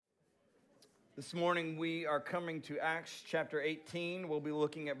This morning we are coming to Acts chapter 18. We'll be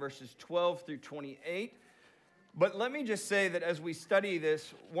looking at verses 12 through 28. But let me just say that as we study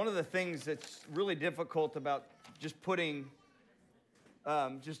this, one of the things that's really difficult about just putting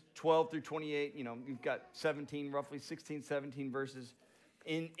just 12 through 28, you've got 17, roughly 16, 17 verses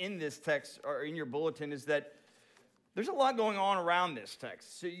in this text or in your bulletin, is that there's a lot going on around this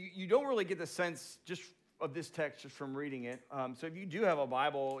text. So you don't really get the sense just of this text just from reading it. So if you do have a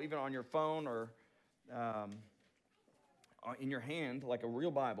Bible, even on your phone or in your hand, like a real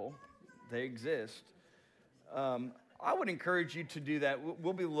Bible, they exist. I would encourage you to do that.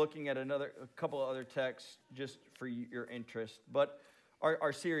 We'll be looking at a couple of other texts just for your interest. But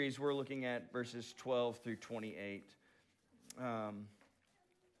our series, we're looking at verses 12 through 28.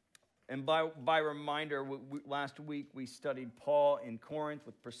 And by reminder, last week we studied Paul in Corinth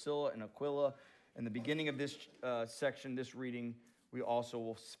with Priscilla and Aquila. In the beginning of this section, this reading, we also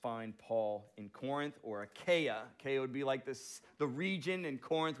will find Paul in Corinth or Achaia. Achaia would be like the region, and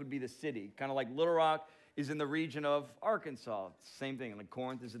Corinth would be the city. Kind of like Little Rock is in the region of Arkansas. Same thing, like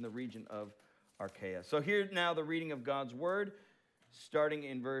Corinth is in the region of Achaia. So here now the reading of God's word, starting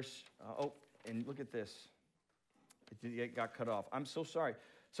in verse, and look at this. It got cut off. I'm so sorry.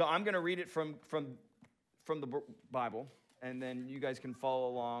 So I'm going to read it from the Bible, and then you guys can follow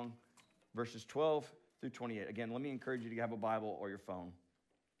along. Verses 12 through 28. Again, let me encourage you to have a Bible or your phone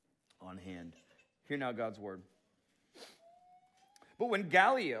on hand. Hear now God's word. But when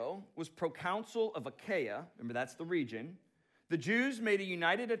Gallio was proconsul of Achaia, remember that's the region, the Jews made a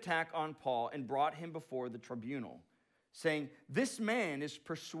united attack on Paul and brought him before the tribunal, saying, "This man is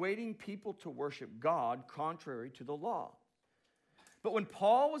persuading people to worship God contrary to the law." But when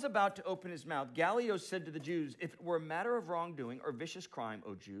Paul was about to open his mouth, Gallio said to the Jews, "If it were a matter of wrongdoing or vicious crime,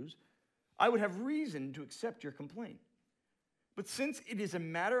 O Jews, I would have reason to accept your complaint. But since it is a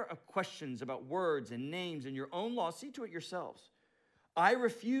matter of questions about words and names in your own law, see to it yourselves. I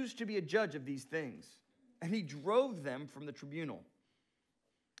refuse to be a judge of these things." And he drove them from the tribunal.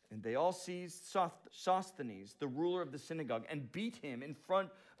 And they all seized Sosthenes, the ruler of the synagogue, and beat him in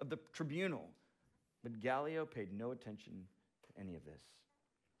front of the tribunal. But Gallio paid no attention to any of this.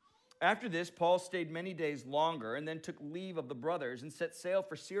 After this, Paul stayed many days longer and then took leave of the brothers and set sail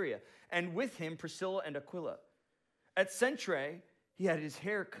for Syria, and with him Priscilla and Aquila. At Cenchreae, he had his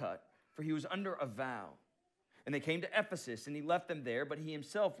hair cut, for he was under a vow. And they came to Ephesus, and he left them there, but he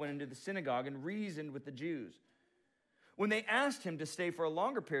himself went into the synagogue and reasoned with the Jews. When they asked him to stay for a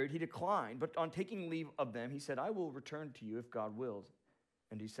longer period, he declined, but on taking leave of them, he said, "I will return to you if God wills."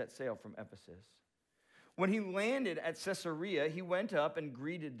 And he set sail from Ephesus. When he landed at Caesarea, he went up and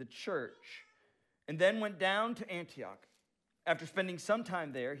greeted the church, and then went down to Antioch. After spending some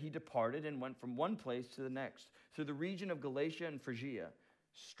time there, he departed and went from one place to the next, through the region of Galatia and Phrygia,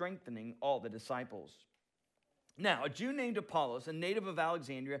 strengthening all the disciples. Now, a Jew named Apollos, a native of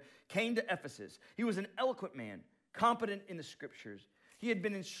Alexandria, came to Ephesus. He was an eloquent man, competent in the scriptures. He had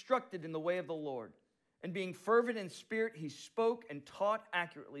been instructed in the way of the Lord, and being fervent in spirit, he spoke and taught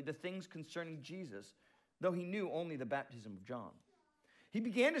accurately the things concerning Jesus, though he knew only the baptism of John. He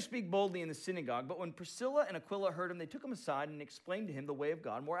began to speak boldly in the synagogue, but when Priscilla and Aquila heard him, they took him aside and explained to him the way of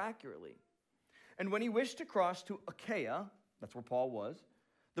God more accurately. And when he wished to cross to Achaia, that's where Paul was,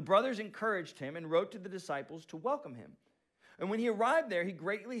 the brothers encouraged him and wrote to the disciples to welcome him. And when he arrived there, he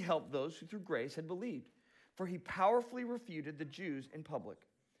greatly helped those who through grace had believed, for he powerfully refuted the Jews in public,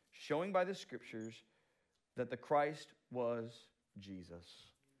 showing by the scriptures that the Christ was Jesus.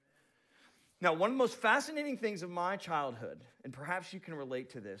 Now, one of the most fascinating things of my childhood, and perhaps you can relate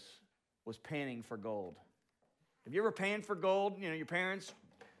to this, was panning for gold. Have you ever panned for gold? Your parents,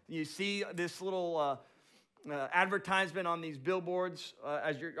 you see this little advertisement on these billboards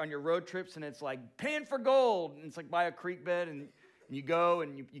as you're on your road trips, and it's like, pan for gold. And it's like by a creek bed, and you go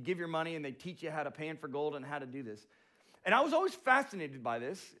and you give your money, and they teach you how to pan for gold and how to do this. And I was always fascinated by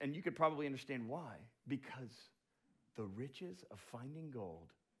this, and you could probably understand why. Because the riches of finding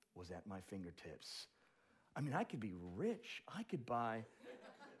gold was at my fingertips. I mean, I could be rich. I could buy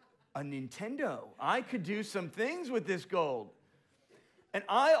a Nintendo. I could do some things with this gold. And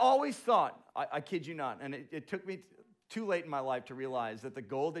I always thought, I kid you not, and it took me too late in my life to realize that the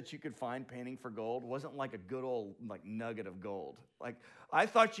gold that you could find panning for gold wasn't like a good old nugget of gold. Like, I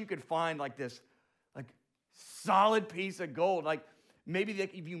thought you could find this solid piece of gold. Maybe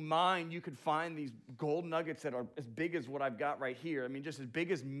if you mine, you could find these gold nuggets that are as big as what I've got right here. I mean, just as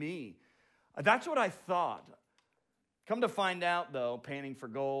big as me. That's what I thought. Come to find out, though, panning for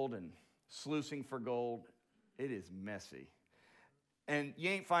gold and sluicing for gold, it is messy. And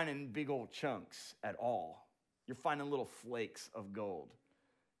you ain't finding big old chunks at all. You're finding little flakes of gold.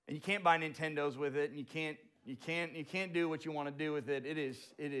 And you can't buy Nintendos with it, and you can't do what you want to do with it. It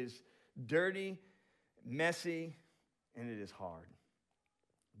is dirty, messy, and it is hard.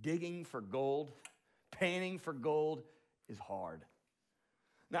 Digging for gold, panning for gold is hard.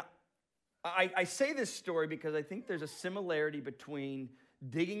 Now, I say this story because I think there's a similarity between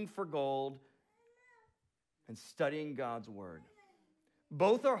digging for gold and studying God's word.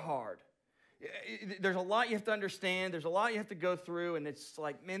 Both are hard. There's a lot you have to understand. There's a lot you have to go through, and it's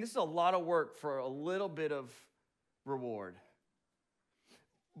like, man, this is a lot of work for a little bit of reward.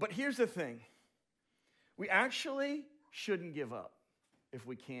 But here's the thing. We actually shouldn't give up if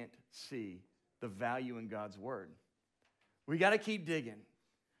we can't see the value in God's word. We got to keep digging.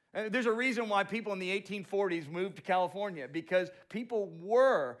 And there's a reason why people in the 1840s moved to California, because people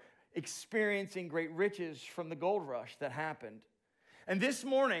were experiencing great riches from the gold rush that happened. And this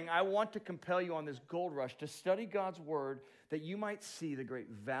morning, I want to compel you on this gold rush to study God's word that you might see the great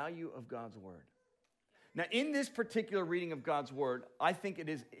value of God's word. Now, in this particular reading of God's word, I think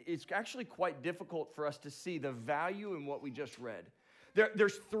it's actually quite difficult for us to see the value in what we just read.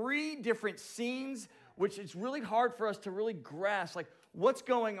 There's three different scenes, which it's really hard for us to really grasp, like, what's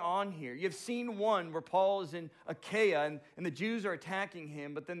going on here? You have scene one where Paul is in Achaia, and the Jews are attacking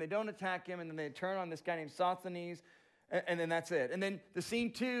him, but then they don't attack him, and then they turn on this guy named Sosthenes, and then that's it. And then the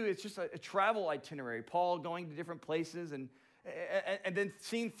scene two, it's just a travel itinerary, Paul going to different places, and then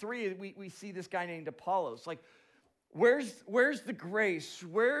scene three, we see this guy named Apollos. Like, where's the grace?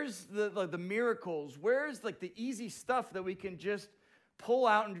 Where's the miracles? Where's like the easy stuff that we can just pull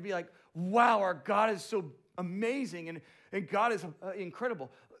out and be like, wow, our God is so amazing, and God is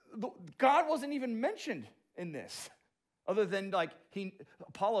incredible. God wasn't even mentioned in this, other than like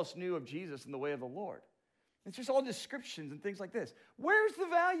Apollos knew of Jesus and the way of the Lord. It's just all descriptions and things like this. Where's the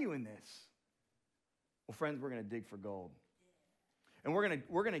value in this? Well, friends, we're going to dig for gold. And we're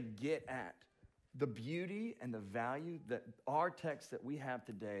going to get at the beauty and the value that our text that we have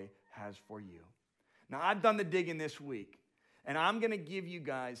today has for you. Now, I've done the digging this week, and I'm going to give you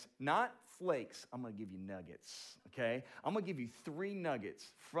guys not flakes, I'm going to give you nuggets, okay? I'm going to give you 3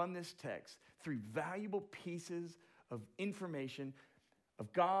 nuggets from this text, 3 valuable pieces of information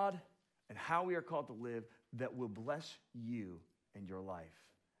of God and how we are called to live that will bless you and your life.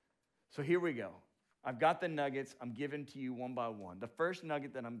 So here we go. I've got the nuggets. I'm giving to you one by one. The first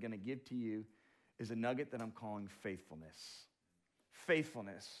nugget that I'm going to give to you is a nugget that I'm calling faithfulness.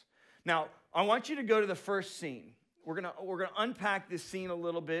 Faithfulness. Now, I want you to go to the first scene. We're going to unpack this scene a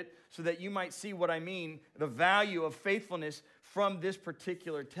little bit so that you might see what I mean, the value of faithfulness from this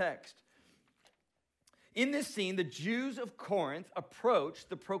particular text. In this scene, the Jews of Corinth approached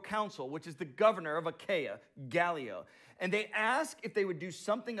the proconsul, which is the governor of Achaia, Gallio, and they asked if they would do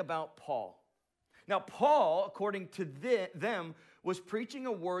something about Paul. Now, Paul, according to them, was preaching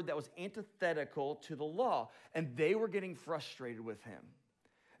a word that was antithetical to the law, and they were getting frustrated with him.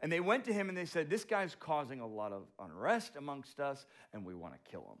 And they went to him and they said, this guy's causing a lot of unrest amongst us, and we want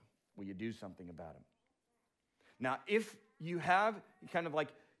to kill him. Will you do something about him? Now, if you have kind of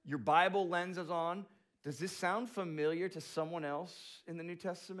like your Bible lenses on, does this sound familiar to someone else in the New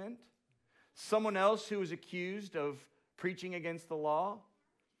Testament? Someone else who was accused of preaching against the law?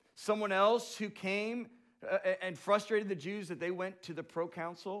 Someone else who came and frustrated the Jews that they went to the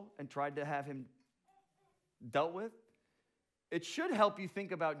proconsul and tried to have him dealt with? It should help you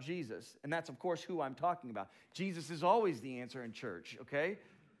think about Jesus, and that's, of course, who I'm talking about. Jesus is always the answer in church, okay?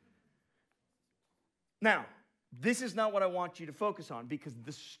 Now, this is not what I want you to focus on, because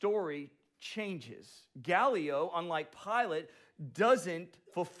the story changes. Gallio, unlike Pilate, doesn't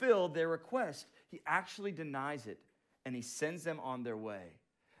fulfill their request. He actually denies it, and he sends them on their way.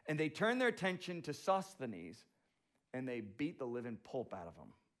 And they turn their attention to Sosthenes, and they beat the living pulp out of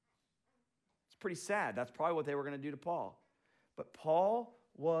him. It's pretty sad. That's probably what they were going to do to Paul. But Paul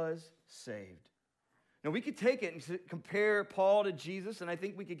was saved. Now, we could take it and compare Paul to Jesus, and I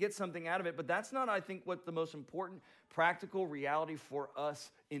think we could get something out of it, but that's not, I think, what the most important practical reality for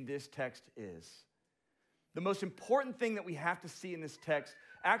us in this text is. The most important thing that we have to see in this text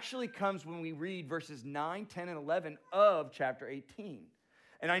actually comes when we read verses 9, 10, and 11 of chapter 18.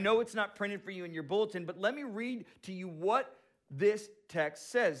 And I know it's not printed for you in your bulletin, but let me read to you what this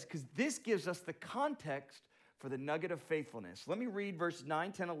text says, because this gives us the context for the nugget of faithfulness. Let me read verses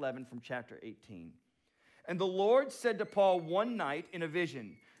 9, 10, 11 from chapter 18. And the Lord said to Paul one night in a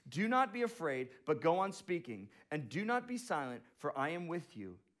vision, do not be afraid, but go on speaking, and do not be silent, for I am with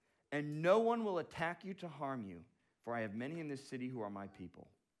you, and no one will attack you to harm you, for I have many in this city who are my people.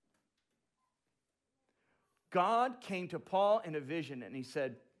 God came to Paul in a vision, and he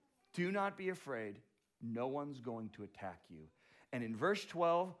said, do not be afraid, no one's going to attack you. And in verse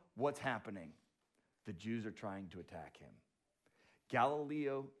 12, what's happening? The Jews are trying to attack him.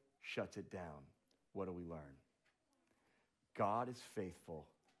 Galileo shuts it down. What do we learn? God is faithful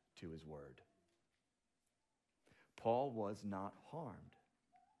to his word. Paul was not harmed.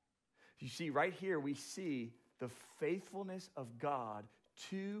 You see, right here we see the faithfulness of God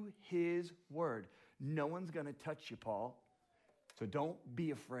to his word. No one's going to touch you, Paul, so don't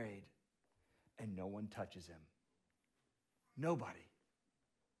be afraid. And no one touches him. Nobody.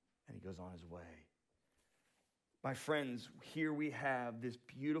 And he goes on his way. My friends, here we have this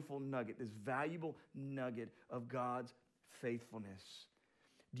beautiful nugget, this valuable nugget of God's faithfulness.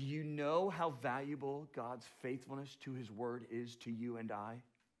 Do you know how valuable God's faithfulness to his word is to you and I?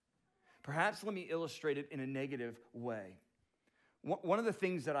 Perhaps let me illustrate it in a negative way. One of the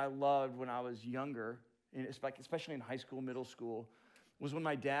things that I loved when I was younger, especially in high school, middle school, was when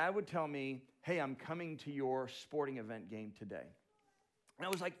my dad would tell me, hey, I'm coming to your sporting event game today. And I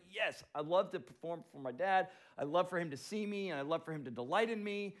was like, yes, I'd love to perform for my dad. I'd love for him to see me, and I'd love for him to delight in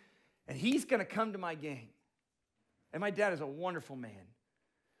me. And he's going to come to my game. And my dad is a wonderful man.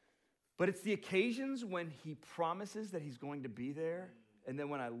 But it's the occasions when he promises that he's going to be there, and then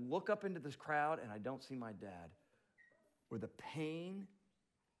when I look up into this crowd and I don't see my dad, where the pain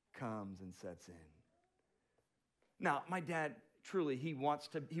comes and sets in. Now, my dad, truly, he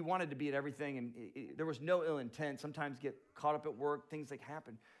wanted to be at everything, and there was no ill intent. Sometimes get caught up at work, things like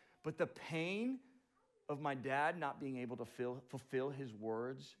happen. But the pain of my dad not being able to fulfill his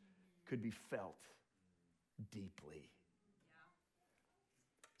words could be felt deeply.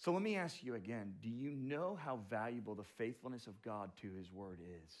 So let me ask you again, do you know how valuable the faithfulness of God to his word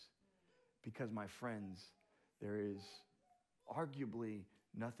is? Because, my friends, there is arguably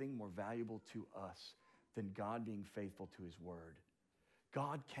nothing more valuable to us than God being faithful to his word.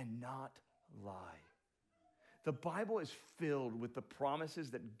 God cannot lie. The Bible is filled with the promises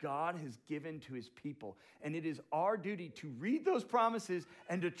that God has given to his people, and it is our duty to read those promises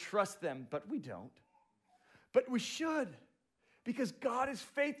and to trust them, but we don't. But we should, because God is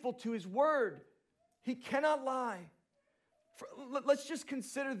faithful to his word. He cannot lie. Let's just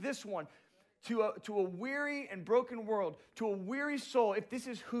consider this one. To a weary and broken world, to a weary soul, if this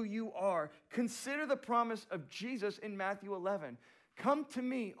is who you are, consider the promise of Jesus in Matthew 11. Come to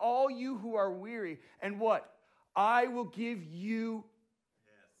me, all you who are weary, and what? I will give you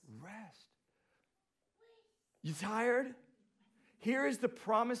rest. You tired? Here is the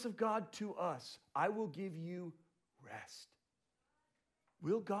promise of God to us. I will give you rest.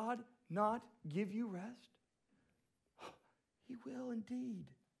 Will God not give you rest? He will indeed.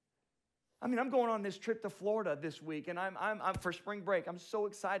 I mean, I'm going on this trip to Florida this week, and I'm for spring break. I'm so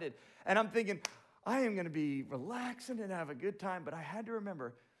excited. And I'm thinking, I am going to be relaxing and have a good time. But I had to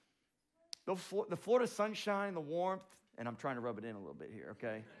remember the Florida sunshine, the warmth, and I'm trying to rub it in a little bit here,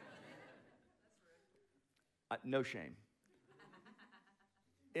 okay? No shame.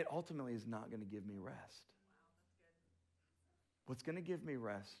 It ultimately is not going to give me rest. What's going to give me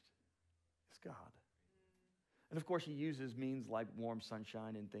rest is God. And of course, he uses means like warm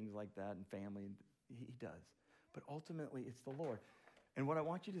sunshine and things like that and family. And he does. But ultimately, it's the Lord. And what I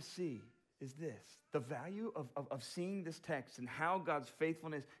want you to see is this. The value of seeing this text and how God's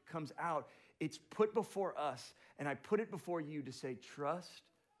faithfulness comes out, it's put before us. And I put it before you to say, trust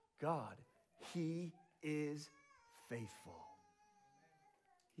God. He is faithful.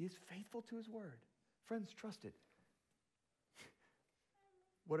 He is faithful to his word. Friends, trust it.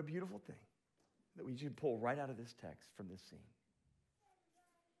 What a beautiful thing that we should pull right out of this text from this scene.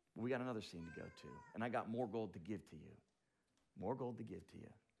 But we got another scene to go to, and I got more gold to give to you. More gold to give to you.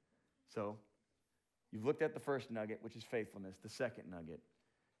 So you've looked at the first nugget, which is faithfulness. The second nugget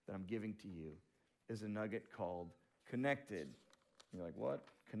that I'm giving to you is a nugget called connected. You're like, what?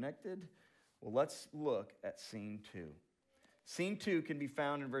 Connected? Well, let's look at scene 2. Scene 2 can be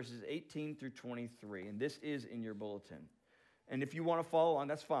found in verses 18 through 23, and this is in your bulletin. And if you want to follow on,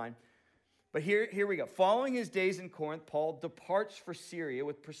 that's fine. But here we go. Following his days in Corinth, Paul departs for Syria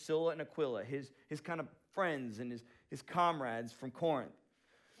with Priscilla and Aquila, his kind of friends and his comrades from Corinth.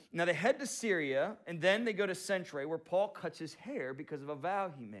 Now they head to Syria, and then they go to Cenchreae, where Paul cuts his hair because of a vow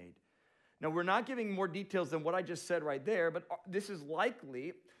he made. Now we're not giving more details than what I just said right there, but this is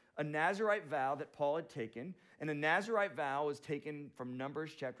likely a Nazirite vow that Paul had taken, and a Nazirite vow was taken from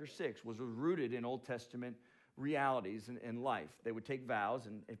Numbers chapter 6, was rooted in Old Testament realities in life. They would take vows,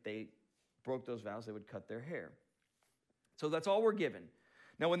 and if they broke those vows, they would cut their hair. So that's all we're given.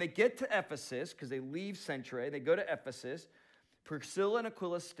 Now, when they get to Ephesus, because they leave Cenchreae, they go to Ephesus, Priscilla and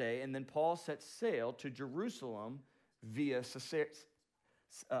Aquila stay, and then Paul sets sail to Jerusalem via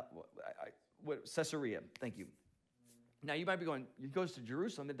Caesarea. Thank you. Now, you might be going, he goes to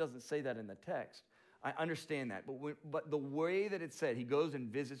Jerusalem. It doesn't say that in the text. I understand that. But the way that it's said, he goes and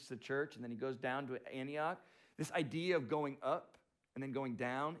visits the church, and then he goes down to Antioch. This idea of going up and then going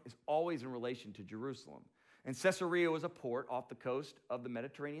down is always in relation to Jerusalem. And Caesarea was a port off the coast of the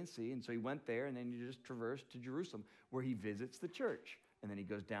Mediterranean Sea, and so he went there, and then he just traversed to Jerusalem, where he visits the church, and then he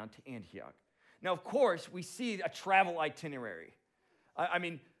goes down to Antioch. Now, of course, we see a travel itinerary. I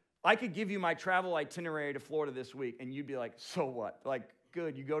mean, I could give you my travel itinerary to Florida this week, and you'd be like, so what? Like,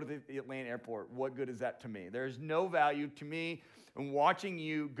 good, you go to the Atlanta airport. What good is that to me? There's no value to me in watching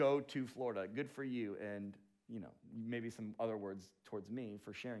you go to Florida. Good for you, and, maybe some other words towards me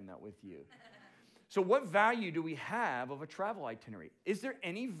for sharing that with you. So what value do we have of a travel itinerary? Is there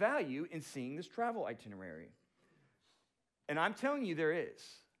any value in seeing this travel itinerary? And I'm telling you there is.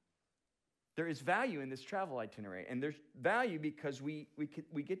 There is value in this travel itinerary. And there's value because we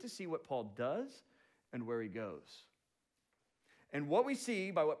get to see what Paul does and where he goes. And what we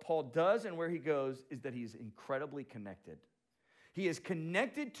see by what Paul does and where he goes is that he's incredibly connected. He is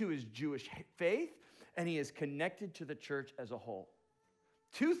connected to his Jewish faith, and he is connected to the church as a whole.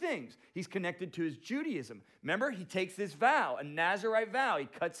 Two things. He's connected to his Judaism. Remember, he takes this vow, a Nazirite vow. He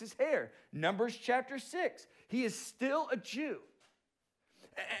cuts his hair. Numbers chapter 6. He is still a Jew.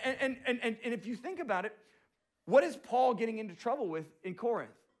 And if you think about it, what is Paul getting into trouble with in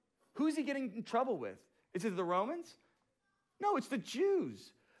Corinth? Who's he getting in trouble with? Is it the Romans? No, it's the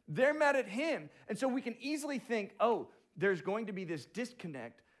Jews. They're mad at him. And so we can easily think, there's going to be this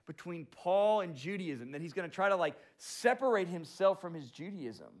disconnect between Paul and Judaism, that he's going to try to separate himself from his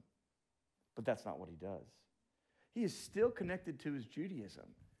Judaism. But that's not what he does. He is still connected to his Judaism.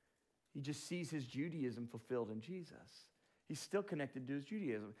 He just sees his Judaism fulfilled in Jesus. He's still connected to his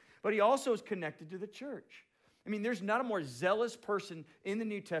Judaism. But he also is connected to the church. I mean, there's not a more zealous person in the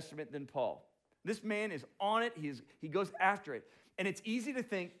New Testament than Paul. This man is on it. He goes after it. And it's easy to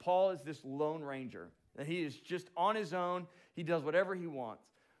think Paul is this lone ranger, that he is just on his own. He does whatever he wants.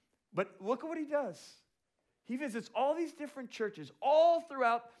 But look at what he does. He visits all these different churches all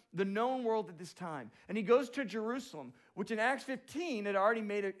throughout the known world at this time. And he goes to Jerusalem, which in Acts 15 had already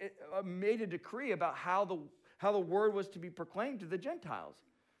made a decree about how the word was to be proclaimed to the Gentiles.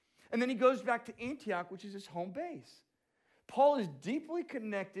 And then he goes back to Antioch, which is his home base. Paul is deeply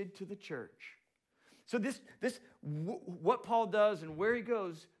connected to the church. So what Paul does and where he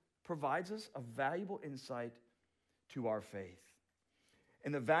goes provides us a valuable insight to our faith.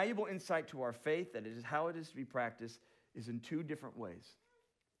 And the valuable insight to our faith, that is how it is to be practiced, is in two different ways.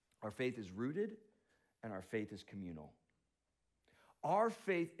 Our faith is rooted, and our faith is communal. Our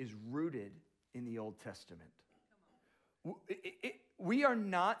faith is rooted in the Old Testament. We are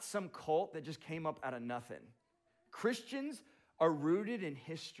not some cult that just came up out of nothing. Christians are rooted in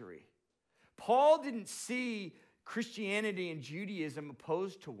history. Paul didn't see Christianity and Judaism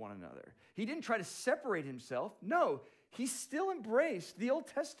opposed to one another. He didn't try to separate himself. No, he still embraced the Old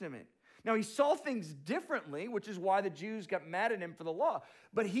Testament. Now, he saw things differently, which is why the Jews got mad at him for the law.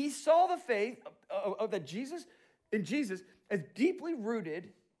 But he saw the faith of Jesus as deeply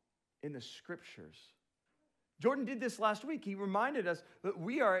rooted in the Scriptures. Jordan did this last week. He reminded us that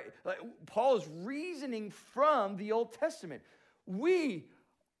Paul is reasoning from the Old Testament.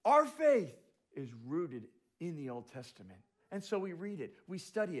 Our faith is rooted in the Old Testament. And so we read it, we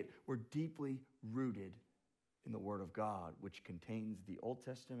study it. We're deeply rooted in the Word of God, which contains the Old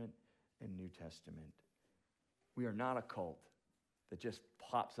Testament and New Testament. We are not a cult that just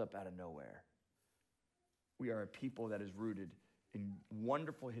pops up out of nowhere. We are a people that is rooted in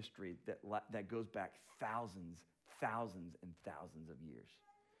wonderful history that goes back thousands and thousands of years.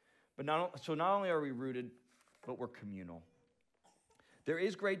 But not only are we rooted, but we're communal. There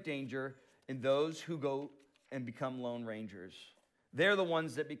is great danger in those who go and become lone rangers. They're the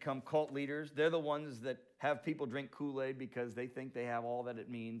ones that become cult leaders. They're the ones that have people drink Kool-Aid because they think they have all that it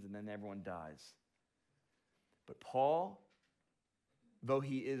means, and then everyone dies. But Paul, though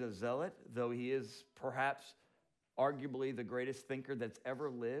he is a zealot, though he is perhaps arguably the greatest thinker that's ever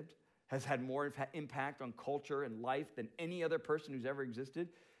lived, has had more impact on culture and life than any other person who's ever existed,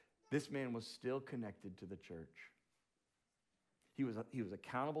 this man was still connected to the church. He was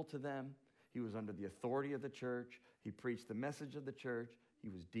accountable to them. He was under the authority of the church. He preached the message of the church. He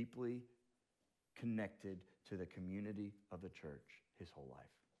was deeply connected to the community of the church his whole life.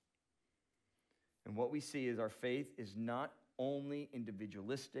 And what we see is our faith is not only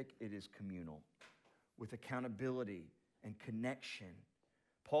individualistic, it is communal, with accountability and connection.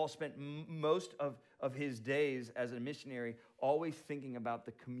 Paul spent most of his days as a missionary always thinking about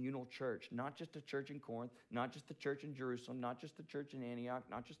the communal church, not just the church in Corinth, not just the church in Jerusalem, not just the church in Antioch,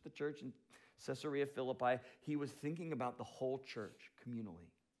 not just the church in Caesarea Philippi, he was thinking about the whole church communally.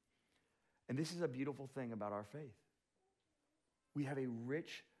 And this is a beautiful thing about our faith. We have a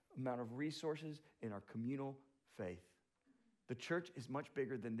rich amount of resources in our communal faith. The church is much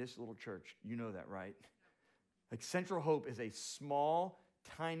bigger than this little church. You know that, right? Like Central Hope is a small,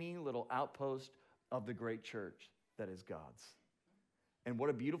 tiny little outpost of the great church that is God's. And what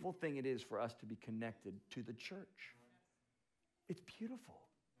a beautiful thing it is for us to be connected to the church. It's beautiful.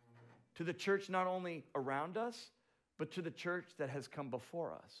 To the church not only around us, but to the church that has come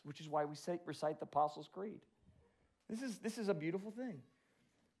before us, which is why we recite the Apostles' Creed. This is a beautiful thing.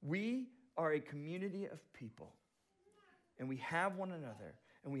 We are a community of people, and we have one another,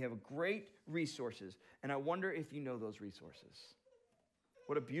 and we have great resources, and I wonder if you know those resources.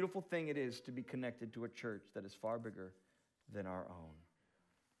 What a beautiful thing it is to be connected to a church that is far bigger than our own.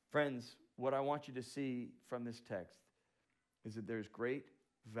 Friends, what I want you to see from this text is that there's great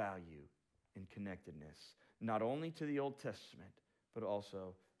value in connectedness, not only to the Old Testament, but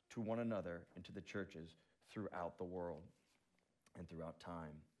also to one another and to the churches throughout the world and throughout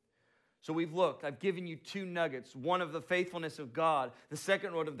time. So we've looked, I've given you two nuggets, one of the faithfulness of God, the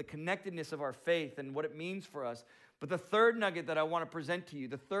second one of the connectedness of our faith and what it means for us. But the third nugget that I want to present to you,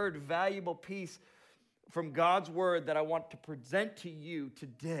 the third valuable piece from God's word that I want to present to you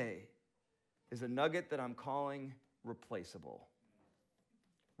today is a nugget that I'm calling replaceable.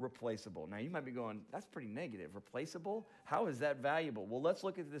 Replaceable. Now you might be going, that's pretty negative. Replaceable? How is that valuable? Well, let's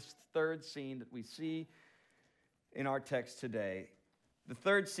look at this third scene that we see in our text today. The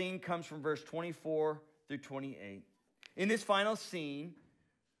third scene comes from verse 24 through 28. In this final scene,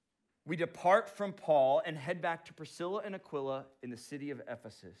 we depart from Paul and head back to Priscilla and Aquila in the city of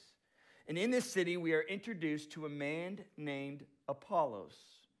Ephesus. And in this city, we are introduced to a man named Apollos.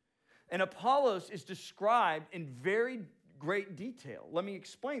 And Apollos is described in very great detail. Let me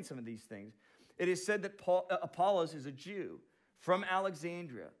explain some of these things. It is said that Apollos is a Jew from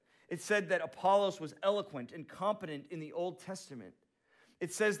Alexandria. It said that Apollos was eloquent and competent in the Old Testament.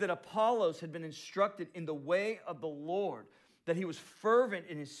 It says that Apollos had been instructed in the way of the Lord, that he was fervent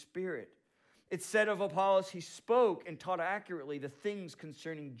in his spirit. It said of Apollos, he spoke and taught accurately the things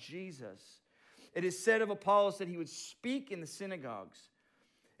concerning Jesus. It is said of Apollos that he would speak in the synagogues.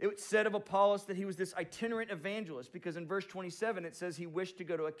 It said of Apollos that he was this itinerant evangelist, because in verse 27 it says he wished to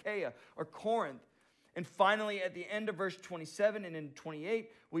go to Achaia or Corinth. And finally, at the end of verse 27 and in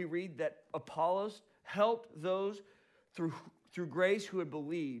 28, we read that Apollos helped those through grace who had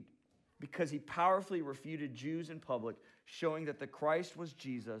believed, because he powerfully refuted Jews in public, showing that the Christ was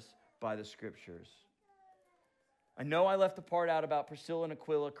Jesus by the Scriptures. I know I left the part out about Priscilla and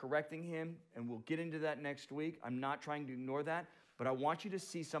Aquila correcting him, and we'll get into that next week. I'm not trying to ignore that, but I want you to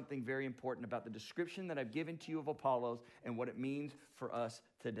see something very important about the description that I've given to you of Apollos and what it means for us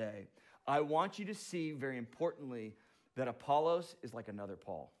today. I want you to see, very importantly, that Apollos is like another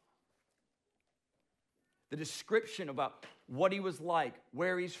Paul. The description about what he was like,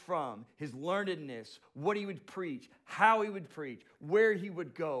 where he's from, his learnedness, what he would preach, how he would preach, where he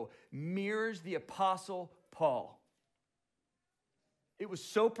would go, mirrors the Apostle Paul. It was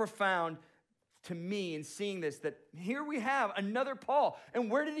so profound to me in seeing this that here we have another Paul.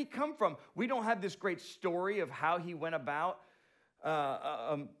 And where did he come from? We don't have this great story of how he went about.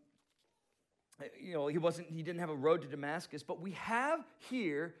 He didn't have a road to Damascus, but we have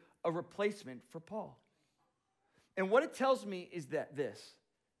here a replacement for Paul. And what it tells me is that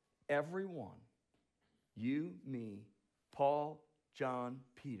everyone, you, me, Paul, John,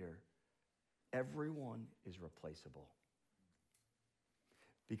 Peter, everyone is replaceable.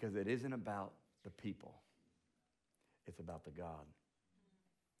 Because it isn't about the people. It's about the God.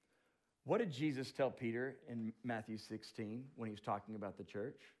 What did Jesus tell Peter in Matthew 16 when he was talking about the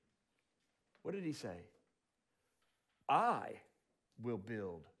church? What did he say? I will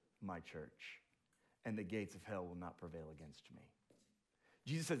build my church, and the gates of hell will not prevail against me.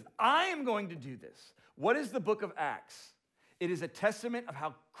 Jesus says, I am going to do this. What is the book of Acts? It is a testament of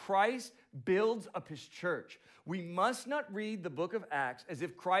how Christ builds up his church. We must not read the book of Acts as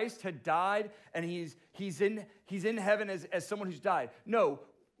if Christ had died and he's in heaven as someone who's died. No,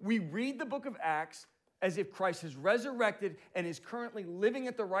 we read the book of Acts as if Christ has resurrected and is currently living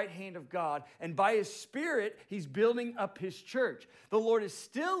at the right hand of God, and by his Spirit, he's building up his church. The Lord is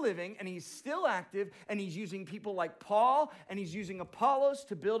still living, and he's still active, and he's using people like Paul, and he's using Apollos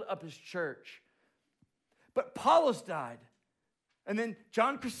to build up his church. But Apollos died, and then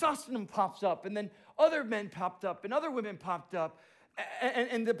John Chrysostom pops up, and then other men popped up, and other women popped up,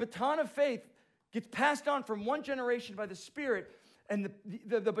 and the baton of faith gets passed on from one generation by the Spirit. And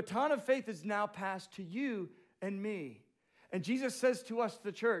the baton of faith is now passed to you and me. And Jesus says to us,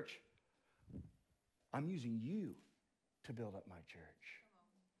 the church, I'm using you to build up my church.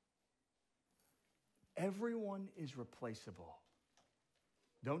 Everyone is replaceable.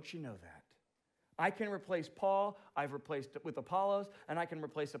 Don't you know that? I can replace Paul, I've replaced it with Apollos, and I can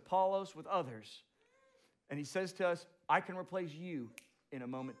replace Apollos with others. And he says to us, I can replace you in a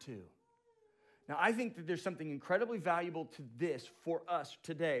moment too. Now, I think that there's something incredibly valuable to this for us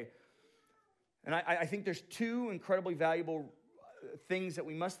today. And I think there's two incredibly valuable things that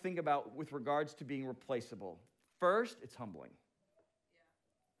we must think about with regards to being replaceable. First, it's humbling.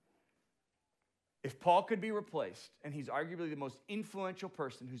 If Paul could be replaced, and he's arguably the most influential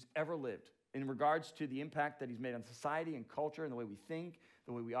person who's ever lived in regards to the impact that he's made on society and culture and the way we think,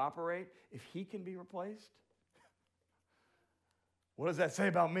 the way we operate, if he can be replaced, what does that say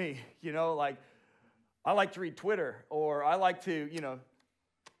about me? You know, like, I like to read Twitter, or I like to,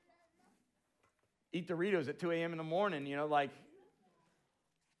 eat Doritos at 2 a.m. in the morning, like,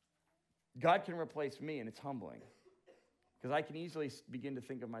 God can replace me, and it's humbling. Because I can easily begin to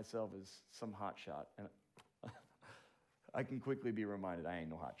think of myself as some hotshot, and I can quickly be reminded I ain't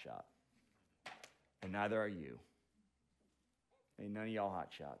no hotshot. And neither are you. Ain't none of y'all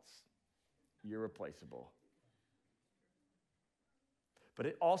hotshots. You're replaceable. But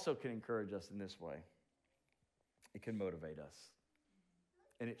it also can encourage us in this way. It can motivate us.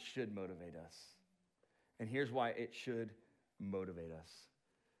 And it should motivate us. And here's why it should motivate us.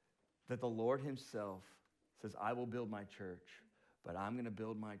 That the Lord himself says, I will build my church, but I'm going to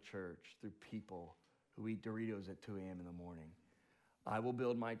build my church through people who eat Doritos at 2 a.m. in the morning. I will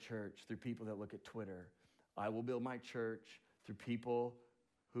build my church through people that look at Twitter. I will build my church through people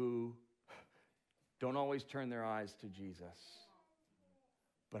who don't always turn their eyes to Jesus.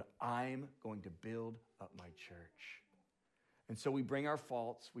 But I'm going to build up my church. And so we bring our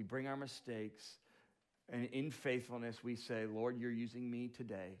faults, we bring our mistakes, and in faithfulness we say, Lord, you're using me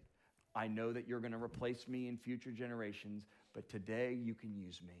today. I know that you're going to replace me in future generations, but today you can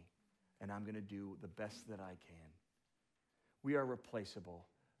use me, and I'm going to do the best that I can. We are replaceable.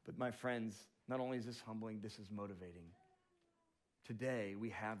 But my friends, not only is this humbling, this is motivating. Today we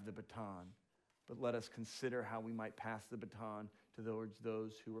have the baton, but let us consider how we might pass the baton towards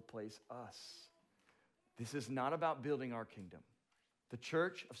those who replace us. This is not about building our kingdom. The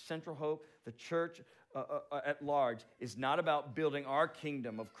church of Central Hope, the church at large, is not about building our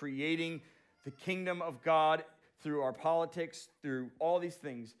kingdom, of creating the kingdom of God through our politics, through all these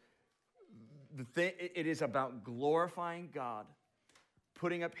things. It is about glorifying God,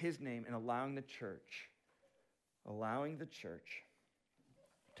 putting up his name, and allowing the church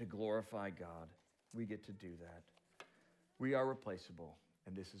to glorify God. We get to do that. We are replaceable,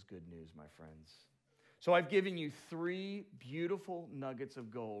 and this is good news, my friends. So I've given you 3 beautiful nuggets of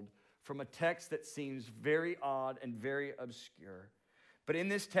gold from a text that seems very odd and very obscure. But in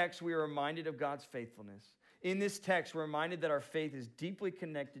this text, we are reminded of God's faithfulness. In this text, we're reminded that our faith is deeply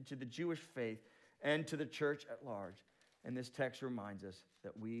connected to the Jewish faith and to the church at large. And this text reminds us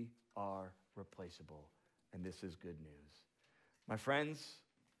that we are replaceable, and this is good news. My friends,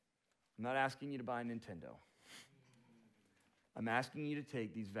 I'm not asking you to buy a Nintendo. I'm asking you to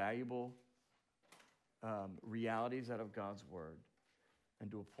take these valuable realities out of God's word and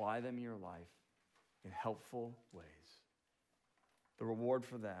to apply them in your life in helpful ways. The reward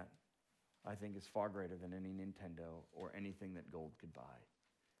for that, I think, is far greater than any Nintendo or anything that gold could buy.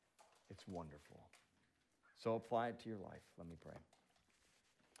 It's wonderful. So apply it to your life. Let me pray.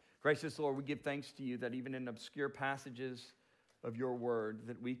 Gracious Lord, we give thanks to you that even in obscure passages of your word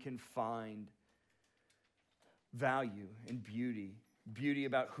that we can find value and beauty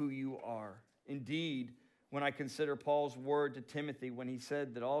about who you are. Indeed, when I consider Paul's word to Timothy when he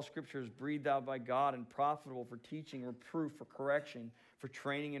said that all scripture is breathed out by God and profitable for teaching, reproof, for correction, for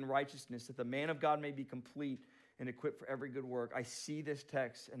training in righteousness, that the man of God may be complete and equipped for every good work. I see this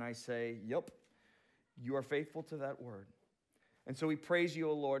text and I say, yep, you are faithful to that word. And so we praise you,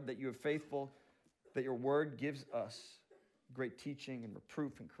 O Lord, that you are faithful, that your word gives us great teaching and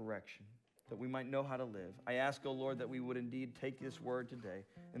reproof and correction, that we might know how to live. I ask, O Lord, that we would indeed take this word today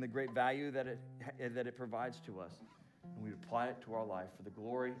and the great value that it provides to us, and we apply it to our life for the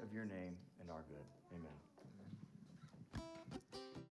glory of your name and our good. Amen.